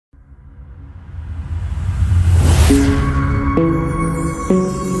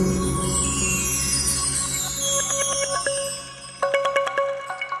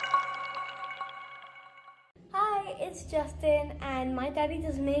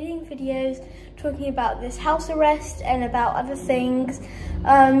creating videos talking about this house arrest and about other things.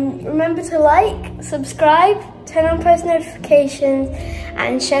 Remember to like, subscribe, turn on post notifications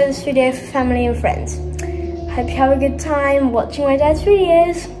and share this video for family and friends. Hope you have a good time watching my dad's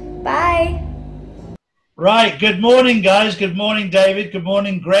videos. Bye. Right, good morning guys. Good morning David. Good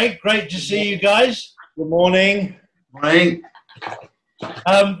morning Greg. Great to see you guys. Good morning. Morning.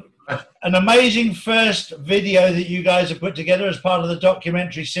 An amazing first video that you guys have put together as part of the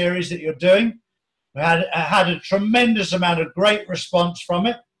documentary series that you're doing. We had a tremendous amount of great response from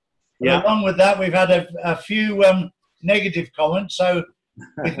it. Yeah. Along with that, we've had a few negative comments, so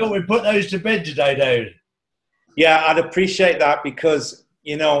we thought we'd put those to bed today, David. Yeah, I'd appreciate that because,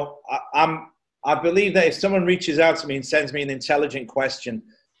 you know, I believe that if someone reaches out to me and sends me an intelligent question,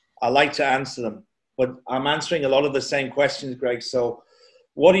 I like to answer them. But I'm answering a lot of the same questions, Greg. So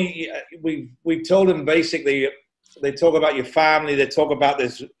what do you, we've told them basically, they talk about your family, they talk about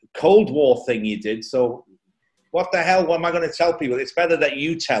this Cold War thing you did. So what the hell, what am I going to tell people? It's better that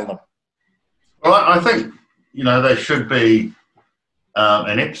you tell them. Well, I think, you know, they should be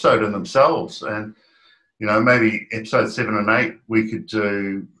an episode in themselves. And, you know, maybe episode 7 and 8, we could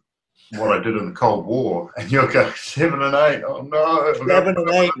do what I did in the Cold War. And you'll go, 7 and 8, oh no. 7 and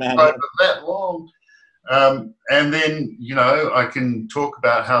 8, man. That long. And then, you know, I can talk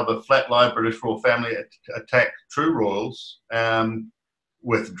about how the Flatline British Royal family attacked true royals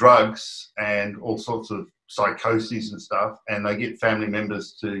with drugs and all sorts of psychoses and stuff, and they get family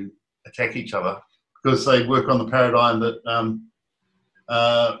members to attack each other because they work on the paradigm that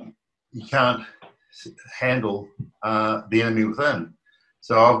you can't handle the enemy within.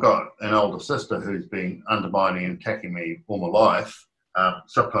 So I've got an older sister who's been undermining and attacking me all my life,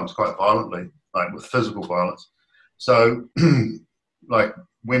 sometimes quite violently, like with physical violence. So like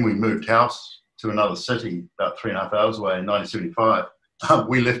when we moved house to another city about 3.5 hours away in 1975,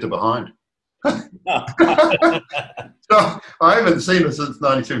 we left her behind. So I haven't seen her since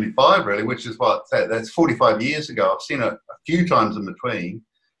 1975 really, which is what, that's 45 years ago. I've seen her a few times in between.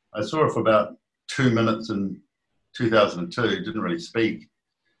 I saw her for about 2 minutes in 2002, didn't really speak.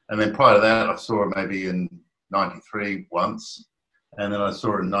 And then prior to that, I saw her maybe in 93 once. And then I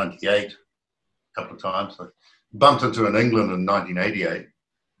saw her in 98 a couple of times. I bumped into her in England in 1988.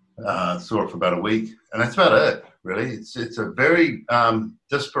 Saw her for about a week. And that's about it, really. It's a very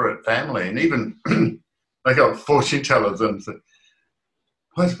disparate family. And even they got fortune tellers and said,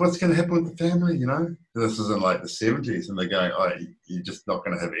 what's going to happen with the family, you know? This is in like the 70s, and they're going, oh, you're just not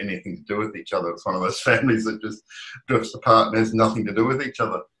going to have anything to do with each other. It's one of those families that just drifts apart and has nothing to do with each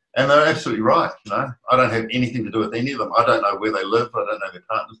other. And they're absolutely right, you know? I don't have anything to do with any of them. I don't know where they live. I don't know their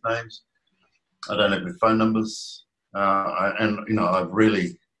partners' names. I don't have their phone numbers. And, you know, I've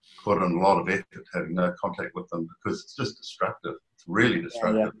really put in a lot of effort having no contact with them because it's just destructive. It's really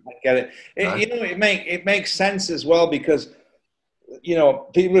destructive. Yeah, I get it. You know, it makes sense as well because, you know,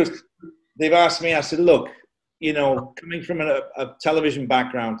 people, they've asked me, I said, look, you know, coming from a television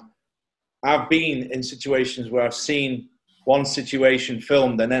background, I've been in situations where I've seen one situation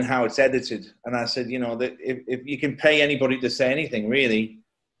filmed and then how it's edited. And I said, you know, that if you can pay anybody to say anything, really.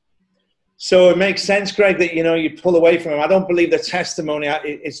 So it makes sense, Greg, that, you know, you pull away from them. I don't believe the testimony,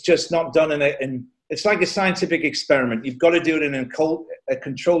 it's just not done in it's like a scientific experiment. You've got to do it in a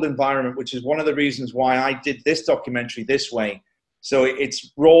controlled environment, which is one of the reasons why I did this documentary this way. So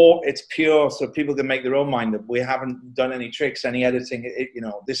it's raw, it's pure, so people can make their own mind up. We haven't done any tricks, any editing. You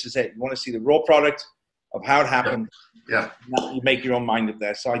know, this is it. You want to see the raw product of how it happened. Yeah. You make your own mind up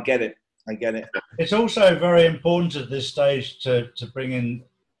there. So I get it. I get it. It's also very important at this stage to bring in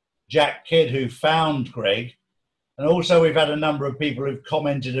Jack Kidd, who found Greg. And also we've had a number of people who've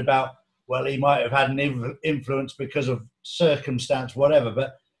commented about, well, he might have had an influence because of circumstance, whatever.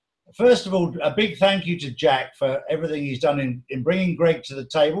 But first of all, a big thank you to Jack for everything he's done in bringing Greg to the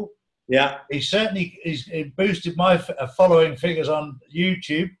table. Yeah. He's boosted my following figures on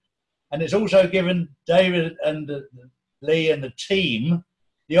YouTube. And it's also given David and Lee and the team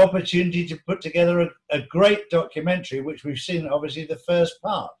the opportunity to put together a great documentary, which we've seen, obviously, the first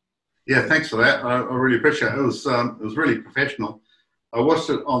part. Yeah, thanks for that. I really appreciate it. It was really professional. I watched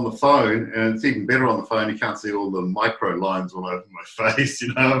it on the phone, and it's even better on the phone. You can't see all the micro lines all over my face,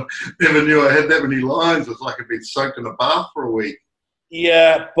 you know. Never knew I had that many lines. It's like I'd been soaked in a bath for a week.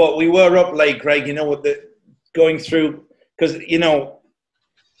 Yeah, but we were up late, Greg, you know, with going through, because, you know,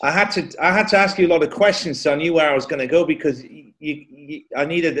 I had to ask you a lot of questions, so I knew where I was going to go because I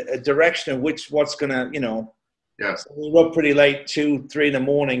needed a direction of what's going to, you know. Yeah. So we were up pretty late, 2, 3 in the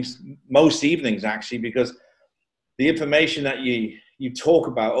mornings, most evenings actually, because the information that you you talk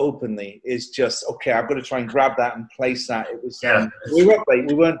about openly is just, okay, I've got to try and grab that and place that. It was, Yeah. we were up late.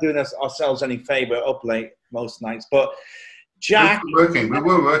 We weren't doing ourselves any favor up late most nights. But Jack. We were working when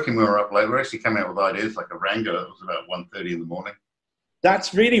we were up late. We were actually coming out with ideas like ArAngA. It was about 1:30 in the morning.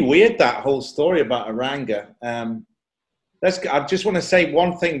 That's really weird, that whole story about ArAngA. I just want to say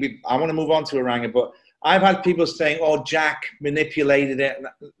one thing. I want to move on to ArAngA, but I've had people saying, oh, Jack manipulated it.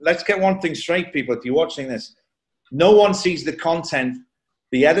 Let's get one thing straight, people, if you're watching this. No one sees the content.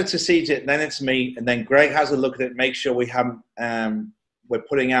 The editor sees it, then it's me, and then Greg has a look at it, make sure we haven't, we're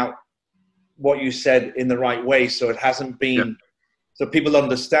putting out what you said in the right way, so it hasn't been, so people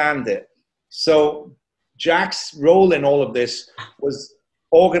understand it. So Jack's role in all of this was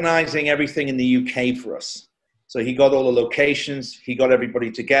organizing everything in the UK for us. So he got all the locations, he got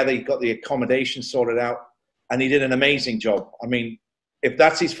everybody together, he got the accommodation sorted out, and he did an amazing job. I mean, if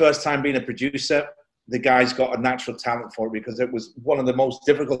that's his first time being a producer, the guy's got a natural talent for it, because it was one of the most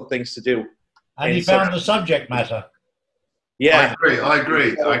difficult things to do. And he found the subject matter. Yeah. I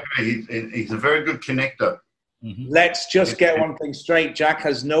agree. He's a very good connector. Mm-hmm. Let's just get one thing straight. Jack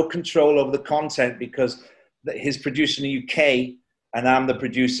has no control over the content because he's producer in the UK and I'm the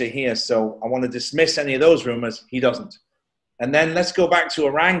producer here. So I want to dismiss any of those rumors. He doesn't. And then let's go back to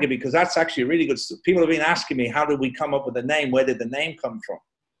ArAngA, because that's actually really good. People have been asking me, how did we come up with the name? Where did the name come from?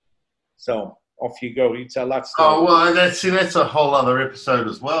 So off you go. You tell that story. Oh, well, that's a whole other episode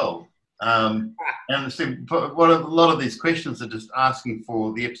as well. And see, a lot of these questions are just asking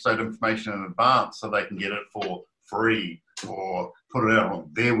for the episode information in advance so they can get it for free or put it out on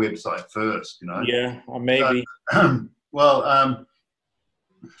their website first, you know? Yeah, or maybe. Well,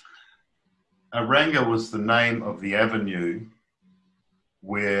 ArAngA was the name of the avenue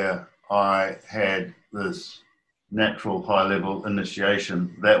where I had this natural high-level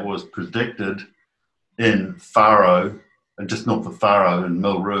initiation that was predicted in Faro, and just north of Faro in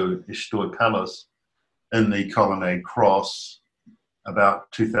Milru, Ishtoy Palace, in the Colonnade Cross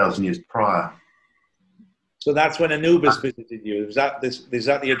about 2,000 years prior. So that's when Anubis visited you. Is that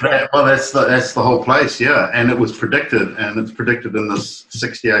the address? Well, that's the whole place, yeah. And it was predicted, and it's predicted in this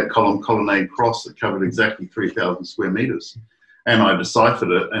 68-column colonnade cross that covered exactly 3,000 square meters. And I deciphered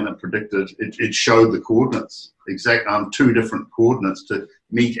it, and it predicted, it showed the coordinates, two different coordinates to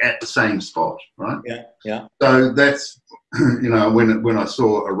meet at the same spot, right? Yeah, yeah. So that's, you know, when I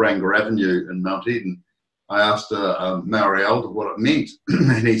saw ArAngA Avenue in Mount Eden, I asked a Maori elder what it meant,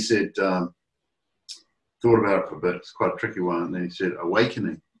 and he said, thought about it for a bit, it's quite a tricky one, and then he said,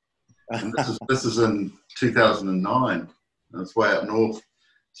 awakening. And this is in 2009, and it's way up north.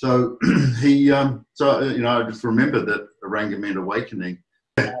 So so you know, I just remembered that ArAngA meant awakening.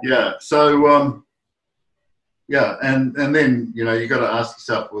 Yeah. So yeah, and then you know you got to ask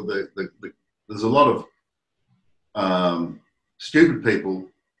yourself, well, there's a lot of stupid people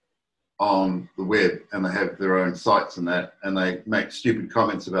on the web, and they have their own sites and that, and they make stupid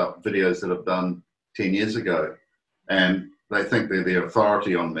comments about videos that have done 10 years ago, and they think they're the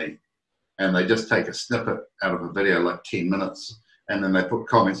authority on me, and they just take a snippet out of a video, like 10 minutes. And then they put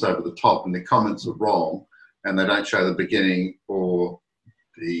comments over the top, and their comments are wrong, and they don't show the beginning or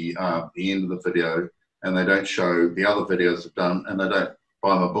the end of the video, and they don't show the other videos I've done, and they don't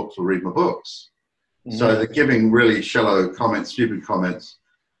buy my books or read my books. Mm-hmm. So they're giving really shallow comments, stupid comments,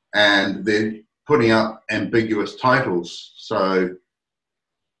 and they're putting up ambiguous titles. So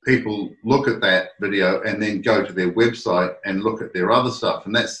people look at that video and then go to their website and look at their other stuff,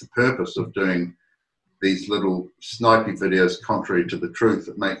 and that's the purpose of doing these little snipey videos contrary to the truth.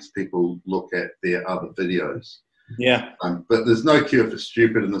 It makes people look at their other videos. Yeah. But there's no cure for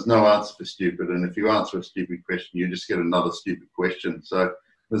stupid, and there's no answer for stupid. And if you answer a stupid question, you just get another stupid question. So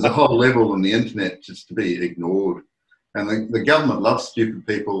there's a whole level on the internet just to be ignored. And the government loves stupid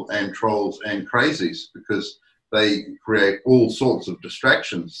people and trolls and crazies, because they create all sorts of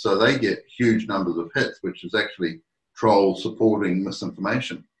distractions. So they get huge numbers of hits, which is actually trolls supporting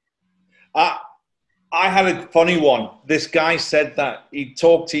misinformation. I had a funny one. This guy said that he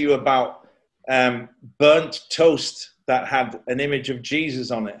talked to you about burnt toast that had an image of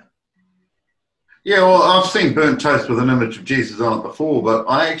Jesus on it. Yeah, well, I've seen burnt toast with an image of Jesus on it before, but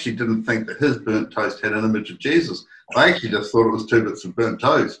I actually didn't think that his burnt toast had an image of Jesus. I actually just thought it was 2 bits of burnt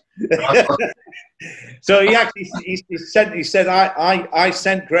toast. So he said I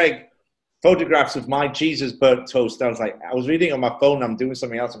sent Greg photographs of my Jesus burnt toast. I was reading on my phone. I'm doing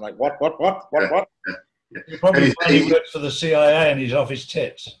something else. I'm like, what? Yeah. He probably works for the CIA and he's off his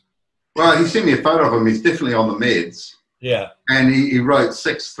tits. Well, he sent me a photo of him. He's definitely on the meds. Yeah. And he wrote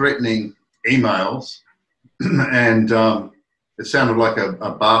 6 threatening emails, and it sounded like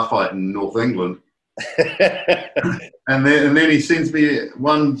a bar fight in North England. and then he sends me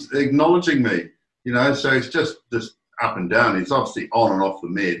one acknowledging me, you know. So it's just up and down. He's obviously on and off the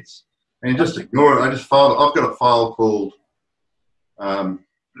meds, and you just ignore it. I've got a file called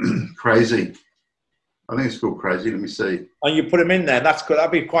Crazy. I think it's called Crazy. Let me see. And you put him in there. That's good.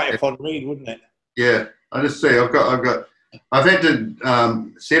 That'd be quite a fun read, wouldn't it? Yeah, I just see. I've had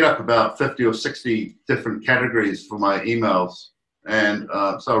to set up about 50 or 60 different categories for my emails, and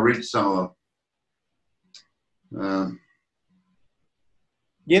so I'll read some of them.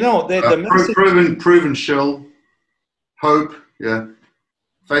 You know, the proven shill, hope, yeah.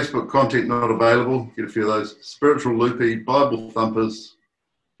 Facebook content not available. Get a few of those. Spiritual loopy, Bible thumpers,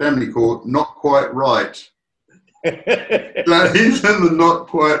 family court, not quite right. No, he's in the not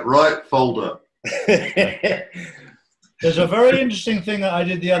quite right folder. There's a very interesting thing that I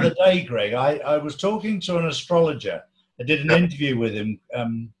did the other day, Greg. I was talking to an astrologer. I did an interview with him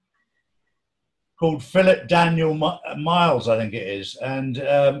called Philip Daniel Miles, I think it is. And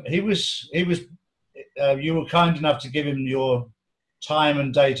you were kind enough to give him your time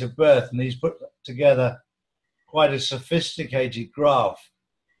and date of birth, and he's put together quite a sophisticated graph.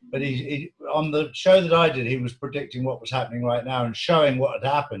 But he on the show that I did, he was predicting what was happening right now and showing what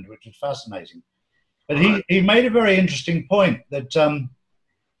had happened, which was fascinating. But he made a very interesting point that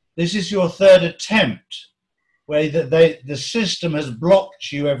this is your third attempt where the system has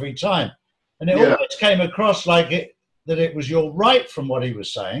blocked you every time. And it always came across like that it was your right from what he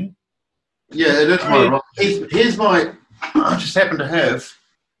was saying. Yeah, it is my right. Here's my... I just happen to have,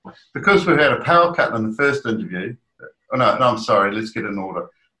 because we've had a power cut in the first interview. Oh, no, I'm sorry, let's get in order.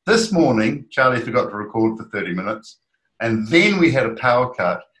 This morning, Charlie forgot to record for 30 minutes, and then we had a power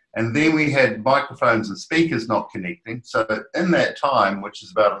cut, and then we had microphones and speakers not connecting. So in that time, which is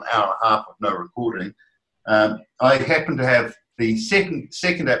about an hour and a half of no recording, I happened to have the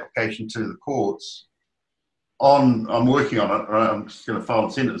second application to the courts on. I'm working on it, right? I'm just going to file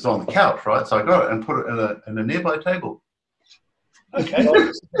and send it. It's on the couch, right? So I got it and put it in a nearby table. Okay.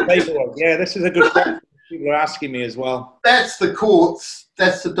 Yeah, this is a good question. People are asking me as well. That's the courts.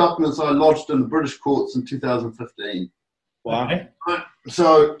 That's the documents I lodged in the British courts in 2015. Wow. Okay.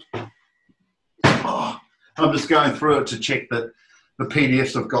 So I'm just going through it to check that the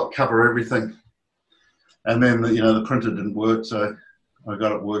PDFs I've got cover everything. And then, the printer didn't work, so I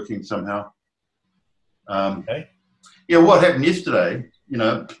got it working somehow. Okay. Yeah, what happened yesterday,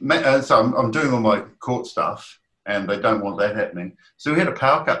 so I'm doing all my court stuff, and they don't want that happening. So we had a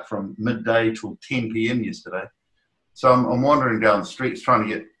power cut from midday till 10 p.m. yesterday. So I'm wandering down the streets trying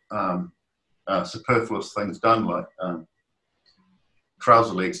to get superfluous things done, like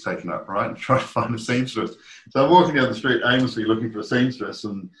trouser legs taken up, right? And trying to find a seamstress. So I'm walking down the street aimlessly looking for a seamstress,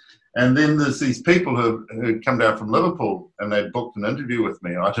 and then there's these people who come down from Liverpool, and they booked an interview with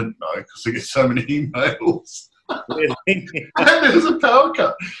me. I didn't know because I get so many emails. Really? And there was a power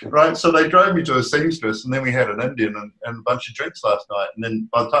cut, right? So they drove me to a seamstress, and then we had an Indian and a bunch of drinks last night. And then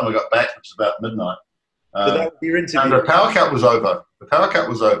by the time I got back, which was about midnight, so that was your interview. And the power cut was over. The power cut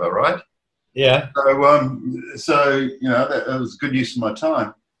was over, right? Yeah. So that was good use of my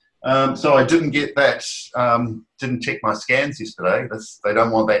time. So I didn't get that. Didn't check my scans yesterday. They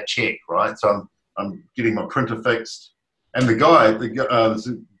don't want that check, right? So I'm getting my printer fixed. And there's a guy and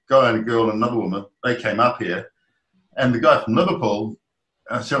a girl and another woman. They came up here. And the guy from Liverpool,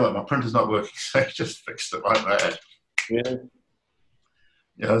 I said, like, my printer's not working, so he just fixed it like that. Yeah.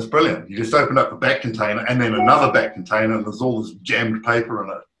 Yeah, it's brilliant. You just open up the back container and then another back container, and there's all this jammed paper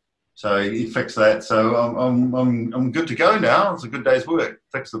in it. So he fixed that. So I'm good to go now. It's a good day's work.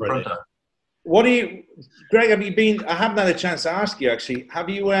 Fix the printer. Greg? Have you been? I haven't had a chance to ask you actually. Have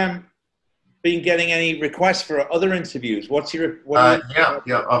you been getting any requests for other interviews? Yeah.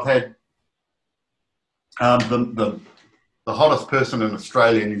 I've had. The hottest person in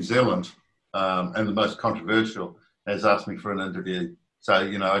Australia, New Zealand, and the most controversial has asked me for an interview. So,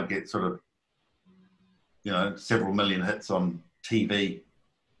 I'd get sort of, several million hits on TV.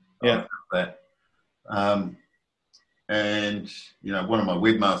 Yeah. That. And, one of my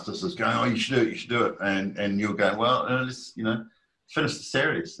webmasters is going, oh, you should do it. And you're going, well, let's, finish the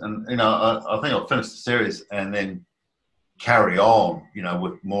series. And, I think I'll finish the series and then carry on,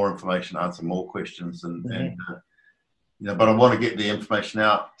 with more information, answer more questions, but I want to get the information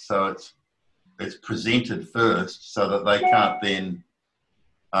out so it's presented first, so that they can't then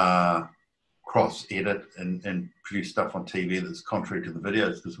cross-edit and produce stuff on TV that's contrary to the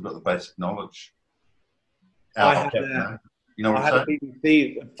videos, because we've got the basic knowledge. I had a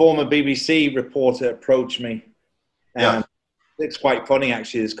former BBC reporter approach me. It's quite funny,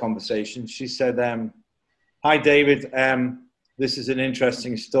 actually, this conversation. She said, hi, David. This is an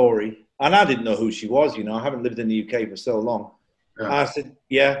interesting story. And I didn't know who she was, you know. I haven't lived in the UK for so long. Yeah. I said,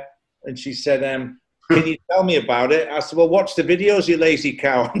 yeah. And she said, can you tell me about it? I said, well, watch the videos, you lazy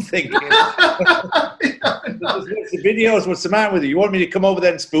cow. I'm thinking, watch the videos. What's the matter with you? You want me to come over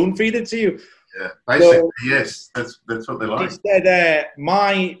there and spoon feed it to you? Yeah, basically, so, yes. That's what they like. She said,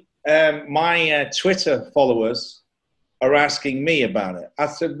 my Twitter followers are asking me about it. I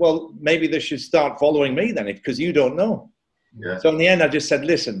said, well, maybe they should start following me then, because you don't know. Yeah. So in the end, I just said,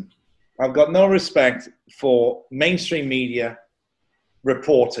 listen, I've got no respect for mainstream media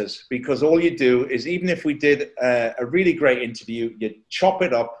reporters, because all you do is, even if we did a really great interview, you chop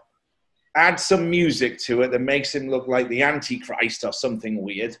it up, add some music to it that makes him look like the Antichrist or something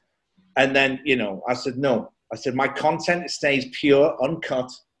weird. And then, you know, I said, no. I said, my content stays pure,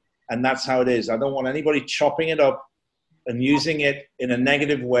 uncut, and that's how it is. I don't want anybody chopping it up and using it in a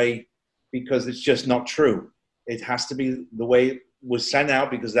negative way, because it's just not true. It has to be the way it was sent out,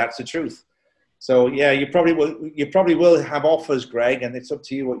 because that's the truth. So yeah, you probably will have offers, Greg, and it's up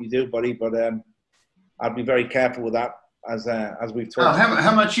to you what you do, buddy. But I'd be very careful with that, as we've talked. Oh,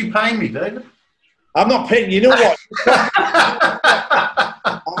 how much you paying me, David? I'm not paying. You know what?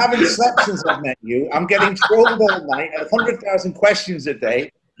 I haven't slept since I've met you. I'm getting trolled all night, 100,000 questions a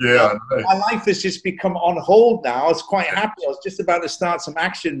day. Yeah, my life has just become on hold now. I was quite happy. I was just about to start some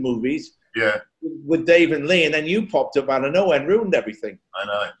action movies. Yeah. With Dave and Lee, and then you popped up out of nowhere and ruined everything. I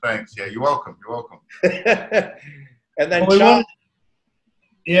know. Thanks. Yeah, you're welcome. You're welcome. And then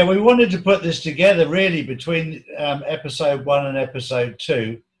we wanted to put this together really between episode 1 and episode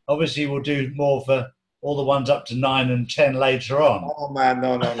 2. Obviously, we'll do more for all the ones up to 9 and 10 later on. Oh man,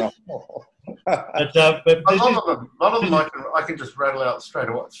 no. but a lot of them I can just rattle out straight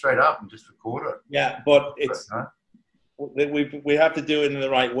up and just record it. Yeah, but it's we have to do it in the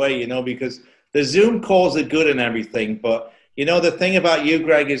right way, you know, because the Zoom calls are good and everything, but you know, the thing about you,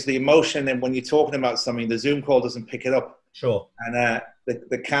 Greg, is the emotion, and when you're talking about something, the Zoom call doesn't pick it up. Sure. And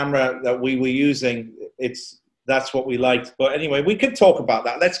the camera that we were using, that's what we liked. But anyway, we could talk about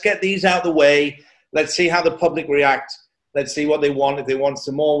that. Let's get these out of the way. Let's see how the public react. Let's see what they want. If they want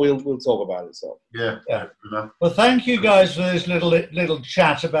some more, we'll talk about it. So yeah. Well, thank you guys for this little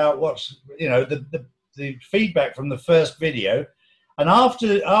chat about what's, you know, the feedback from the first video. And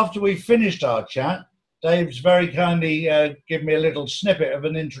after we finished our chat, Dave's very kindly given me a little snippet of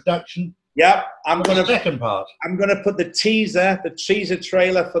an introduction. Yeah, I'm going to second part. I'm going to put the teaser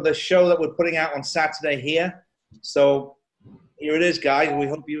trailer for the show that we're putting out on Saturday here. So here it is, guys. We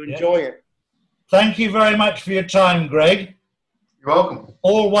hope you enjoy it. Thank you very much for your time, Greg. You're welcome.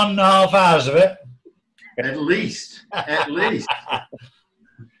 All 1.5 hours of it. At least.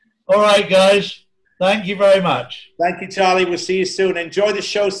 All right, guys. Thank you very much. Thank you, Charlie. We'll see you soon. Enjoy the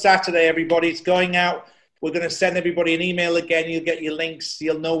show Saturday, everybody. It's going out. We're going to send everybody an email again. You'll get your links.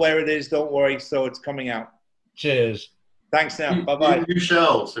 You'll know where it is. Don't worry. So it's coming out. Cheers. Thanks now. Bye-bye. New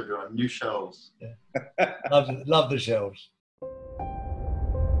shelves, everyone. New shelves. Yeah. love the shelves.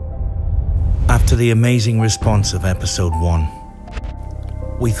 After the amazing response of episode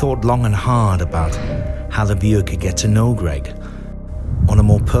 1, we thought long and hard about how the viewer could get to know Greg on a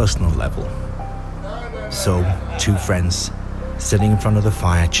more personal level. So, 2 friends sitting in front of the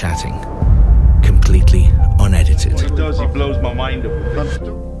fire chatting, completely unedited. What he does, he blows my mind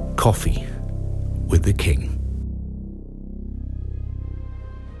up. Coffee with the King.